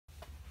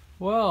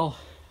Well,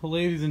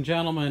 ladies and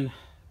gentlemen,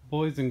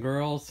 boys and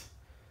girls,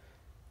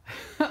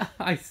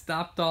 I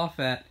stopped off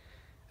at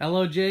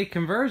LOJ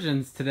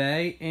Conversions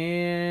today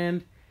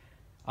and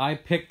I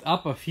picked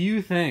up a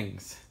few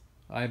things.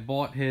 I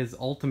bought his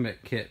ultimate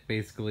kit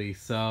basically,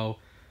 so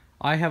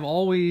I have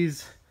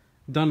always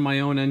done my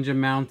own engine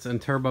mounts and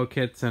turbo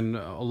kits and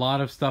a lot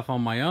of stuff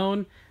on my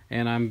own,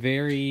 and I'm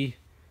very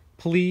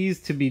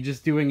pleased to be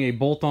just doing a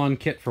bolt-on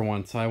kit for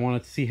once. I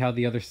wanted to see how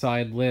the other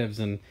side lives,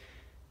 and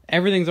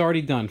everything's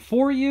already done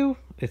for you.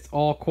 It's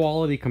all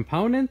quality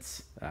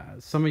components.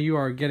 Some of you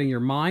are getting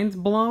your minds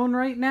blown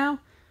right now.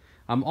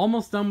 I'm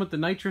almost done with the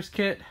nitrous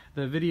kit.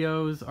 The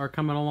videos are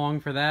coming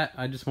along for that.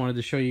 I just wanted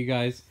to show you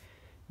guys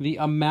the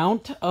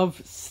amount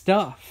of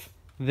stuff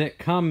that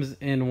comes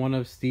in one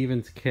of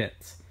Steven's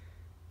kits.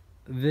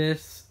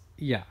 This,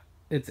 yeah,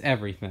 it's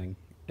everything.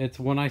 It's,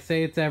 when I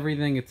say it's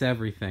everything, it's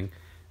everything.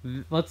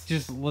 Let's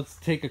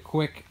take a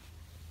quick,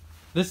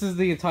 this is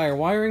the entire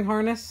wiring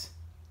harness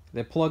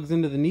that plugs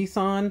into the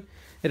Nissan.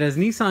 It has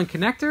Nissan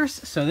connectors,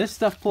 so this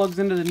stuff plugs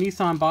into the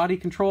Nissan body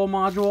control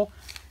module.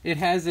 It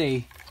has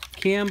a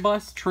CAN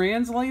bus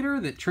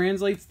translator that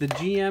translates the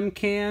GM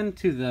CAN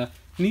to the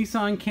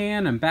Nissan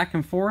CAN and back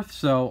and forth,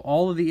 so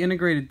all of the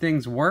integrated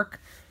things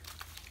work.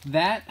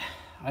 That,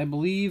 I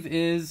believe,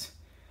 is,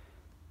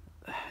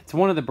 it's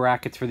one of the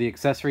brackets for the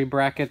accessory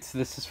brackets.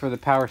 This is for the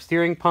power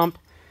steering pump.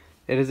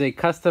 It is a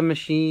custom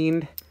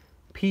machined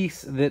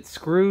piece that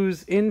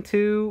screws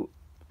into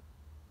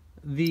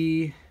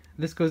the,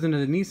 this goes into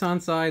the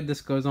Nissan side, this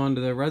goes onto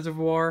the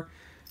reservoir.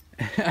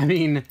 I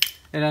mean,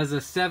 it has a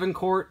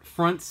 7-quart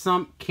front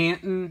sump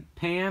Canton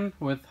pan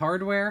with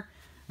hardware.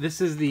 This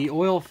is the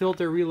oil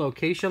filter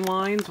relocation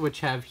lines,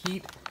 which have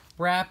heat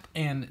wrap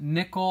and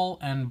nickel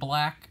and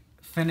black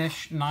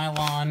finish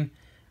nylon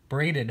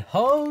braided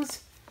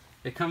hose.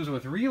 It comes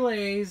with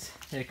relays.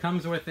 It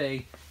comes with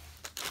a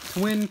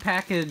twin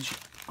package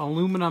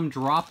aluminum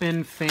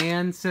drop-in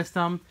fan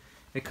system.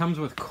 It comes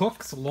with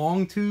Cook's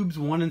long tubes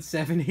 1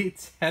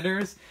 7/8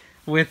 headers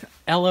with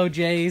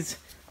LOJ's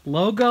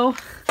logo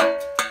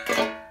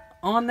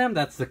on them.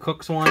 That's the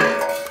Cook's one.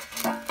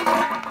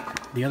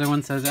 The other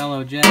one says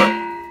LOJ.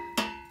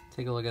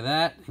 Take a look at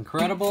that.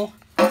 Incredible.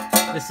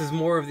 This is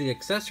more of the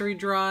accessory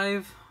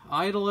drive,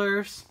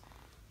 idlers,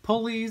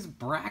 pulleys,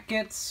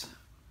 brackets.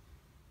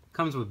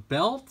 Comes with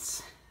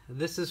belts.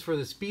 This is for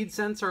the speed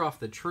sensor off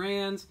the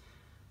trans.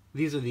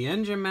 These are the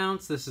engine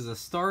mounts. This is a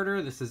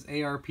starter. This is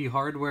ARP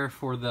hardware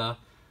for the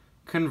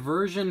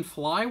conversion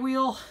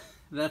flywheel.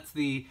 That's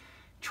the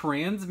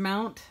trans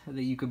mount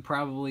that you could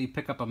probably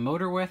pick up a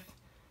motor with.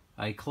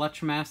 A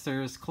Clutch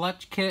Masters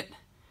clutch kit.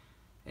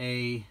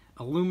 A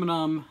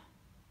aluminum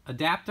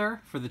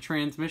adapter for the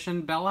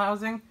transmission bell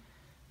housing.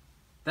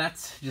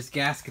 That's just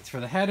gaskets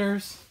for the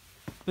headers.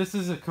 This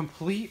is a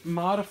complete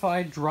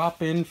modified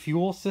drop-in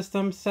fuel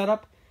system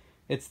setup.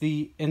 It's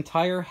the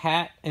entire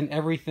hat and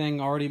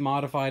everything already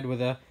modified with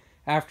a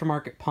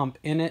aftermarket pump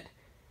in it.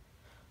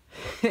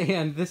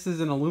 And this is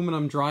an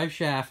aluminum drive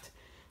shaft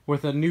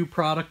with a new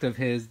product of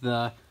his,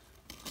 the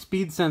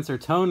speed sensor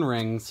tone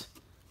rings,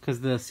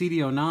 because the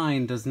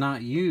CD09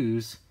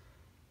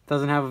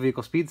 doesn't have a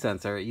vehicle speed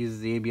sensor. It uses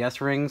the ABS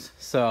rings.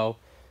 So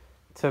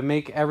to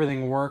make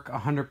everything work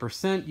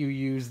 100%, you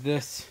use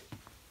this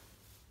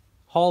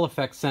Hall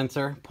effect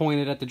sensor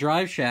pointed at the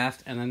drive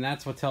shaft, and then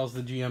that's what tells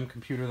the GM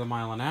computer the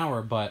mile an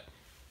hour. But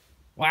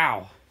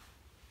wow,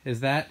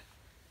 is that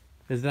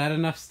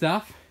enough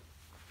stuff?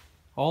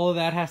 All of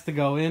that has to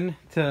go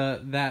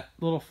into that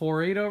little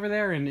 4.8 over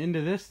there and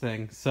into this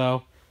thing.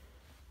 So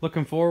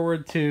looking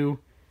forward to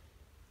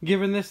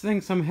giving this thing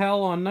some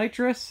hell on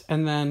nitrous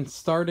and then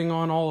starting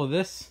on all of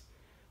this.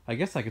 I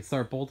guess I could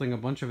start bolting a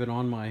bunch of it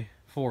on my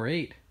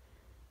 4.8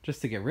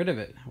 just to get rid of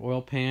it.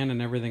 Oil pan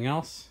and everything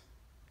else.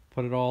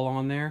 Put it all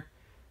on there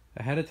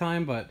ahead of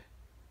time, but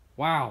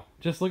wow,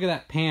 just look at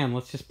that pan.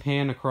 Let's just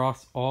pan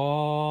across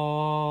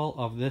all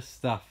of this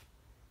stuff.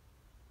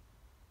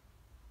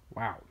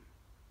 Wow.